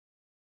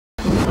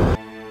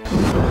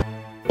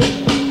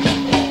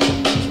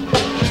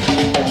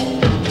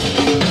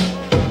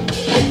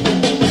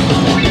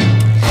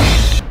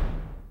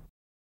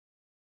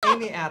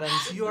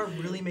Adams, you are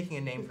really making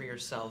a name for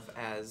yourself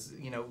as,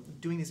 you know,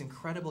 doing these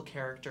incredible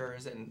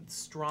characters and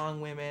strong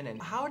women.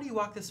 And how do you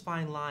walk this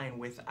fine line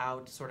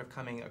without sort of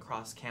coming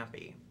across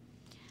campy?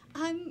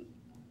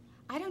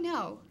 I don't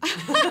know.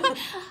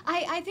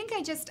 I think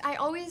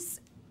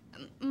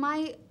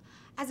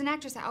as an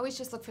actress, I always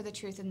just look for the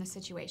truth in the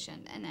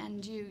situation,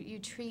 and you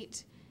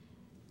just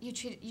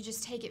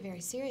take it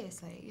very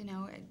seriously. You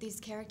know, these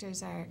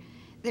characters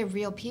they're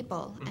real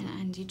people,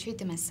 and you treat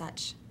them as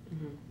such.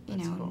 You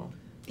That's know, cool.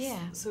 yeah.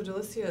 So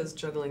Delicia is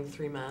juggling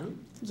 3 men in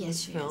Yes,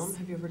 this she film. is.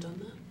 Have you ever done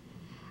that?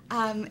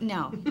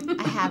 No,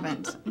 I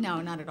haven't. No,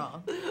 not at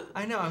all.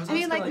 I know. I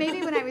mean, like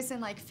maybe when I was in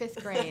like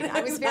 5th grade,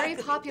 I was very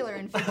popular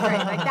in 5th grade.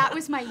 Like that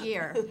was my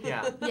year.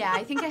 Yeah. Yeah,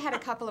 I think I had a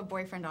couple of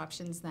boyfriend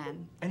options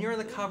then. And you're on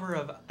the cover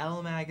of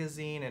Elle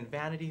magazine and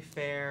Vanity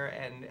Fair,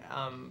 and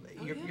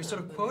you're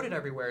sort of quoted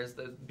everywhere as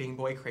being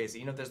boy crazy.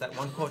 You know, there's that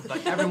one quote that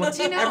like,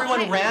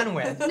 everyone ran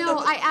with. No,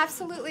 I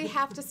absolutely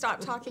have to stop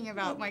talking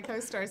about my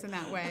co-stars in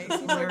that way.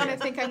 People are going to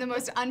think I'm the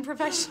most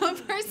unprofessional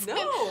person.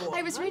 No,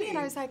 I was reading it,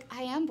 I was like,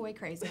 I am boy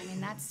crazy. I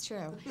mean, that's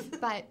true.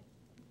 But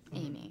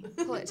Amy,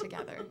 pull it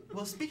together.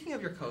 Well, speaking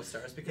of your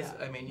co-stars, because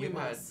Yeah, I mean, you've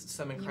had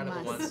some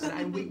incredible must. ones,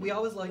 and we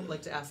always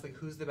like to ask like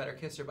who's the better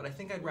kisser, but I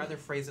think I'd rather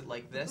phrase it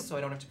like this, so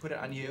I don't have to put it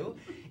on you.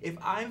 If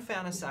I'm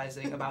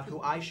fantasizing about who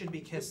I should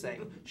be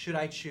kissing, should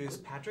I choose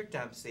Patrick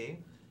Dempsey,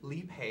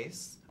 Lee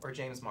Pace, or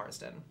James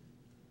Marsden?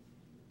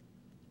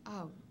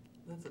 Oh.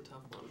 That's a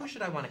tough Who one.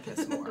 should I want to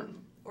kiss more?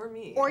 Or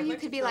me. Or I'd you like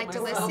could to be throw like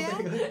myself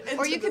Delicia,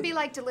 or you could be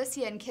like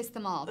Delicia and kiss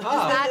them all. Because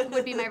Oh. that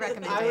would be my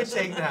recommendation. I would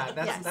take that.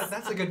 Yes.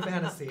 That's a good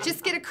fantasy.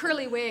 Just get a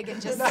curly wig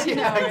and just,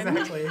 Yeah,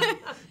 exactly. The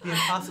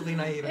impossibly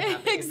naive and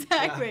happy.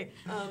 Exactly.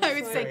 I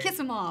would so say kiss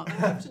them all. I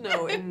have to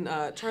know, in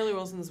Charlie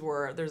Wilson's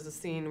War, there's a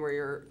scene where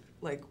you're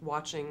like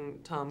watching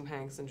Tom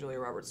Hanks and Julia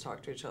Roberts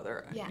talk to each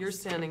other. Yes. You're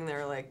standing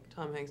there like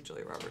Tom Hanks,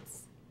 Julia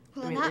Roberts.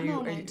 Well, I in mean, that are you,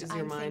 moment, is your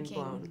I'm mind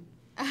thinking, blown?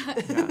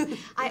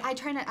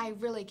 I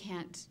really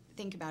can't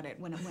think about it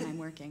when I'm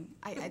working.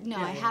 I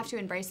have to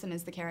embrace them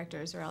as the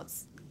characters, or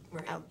else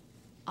Right.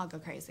 I'll go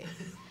crazy.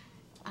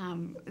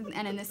 And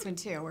in this one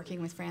too,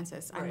 working with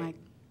Frances, I'm Right. like,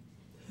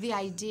 the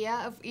idea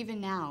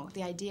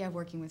of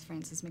working with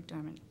Frances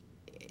McDormand,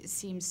 it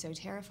seems so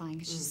terrifying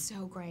because she's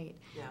so great.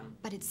 Yeah.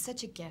 But it's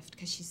such a gift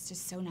because she's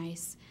just so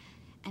nice,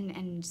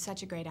 and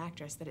such a great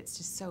actress that it's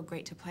just so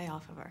great to play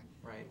off of her.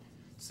 Right.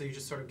 So you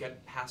just sort of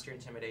get past your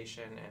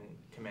intimidation and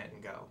commit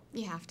and go.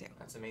 You have to.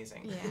 That's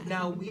amazing. Yeah.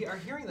 Now, we are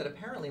hearing that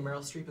apparently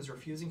Meryl Streep is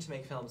refusing to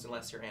make films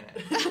unless you're in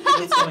it.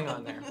 What's going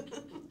on there?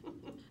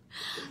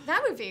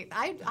 That would be,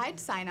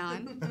 I'd sign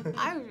on.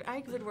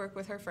 I would work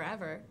with her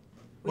forever.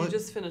 Well, you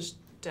just finished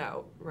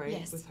Doubt, right?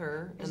 Yes. With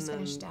her. I just and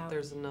finished then Doubt.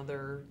 there's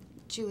another.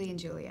 Julie and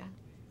Julia.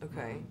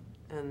 Okay.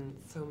 And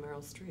so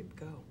Meryl Streep,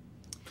 go.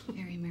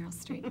 Very Meryl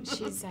Streep.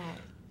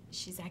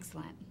 She's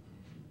excellent.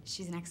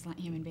 She's an excellent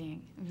human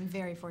being. I'm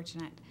very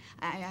fortunate.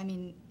 I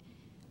mean,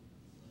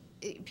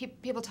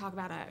 people talk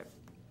about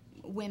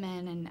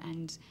women,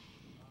 and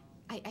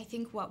I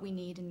think what we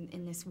need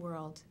in this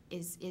world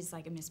is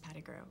like a Miss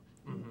Pettigrew.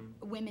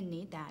 Mm-hmm. Women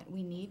need that.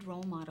 We need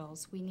role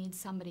models. We need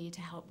somebody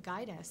to help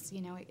guide us.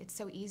 You know, it's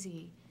so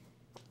easy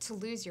to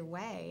lose your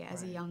way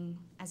as Right.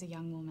 a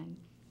young woman.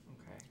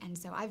 Okay. And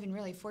so I've been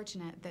really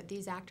fortunate that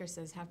these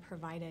actresses have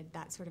provided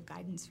that sort of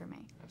guidance for me.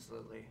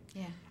 Absolutely.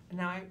 Yeah.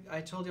 Now,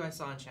 I told you I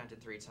saw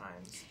Enchanted 3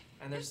 times,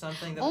 and there's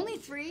something that... Only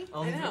 3?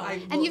 Only I know.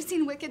 three. And you've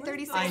seen Wicked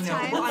 36 I know.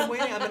 times? Well, I'm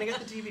waiting. I'm going to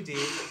get the DVD.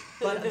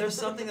 But there's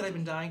something that I've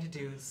been dying to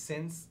do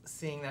since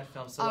seeing that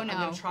film. So Oh, I'm no.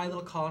 going to try a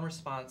little call and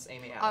response,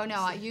 Amy Adams. Oh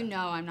no, you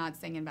know I'm not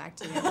singing back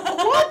to you.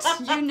 What?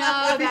 You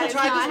know that it's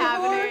tried not this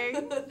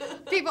happening.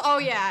 People, oh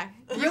yeah,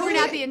 you were Really?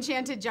 at the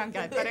Enchanted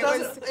Junket, but It it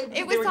was doesn't- it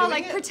they was were all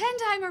doing like it? pretend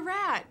I'm a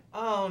rat.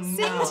 Oh, no.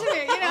 Sing to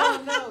me, you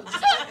know. Oh,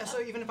 no. So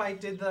even if I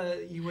did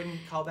you wouldn't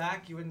call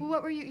back? You wouldn't...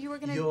 What were you were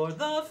gonna? You're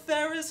the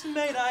fairest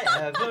maid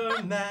I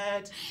ever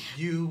met.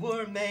 You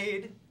were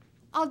made...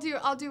 I'll do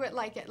it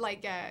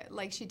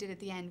like she did at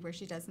the end where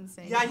she doesn't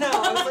sing. Yeah, I know.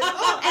 I was like,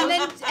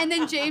 oh. And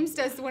then James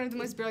does one of the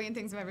most brilliant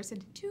things I've ever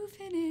said. To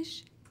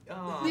finish.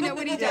 Oh, You know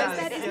when he does yes,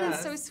 that, isn't yes.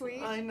 that so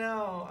sweet? I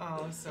know.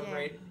 Oh, so Yeah.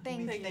 great.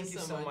 Thank Thank you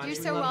so much. You're We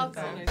so love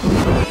the welcome.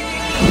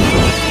 film.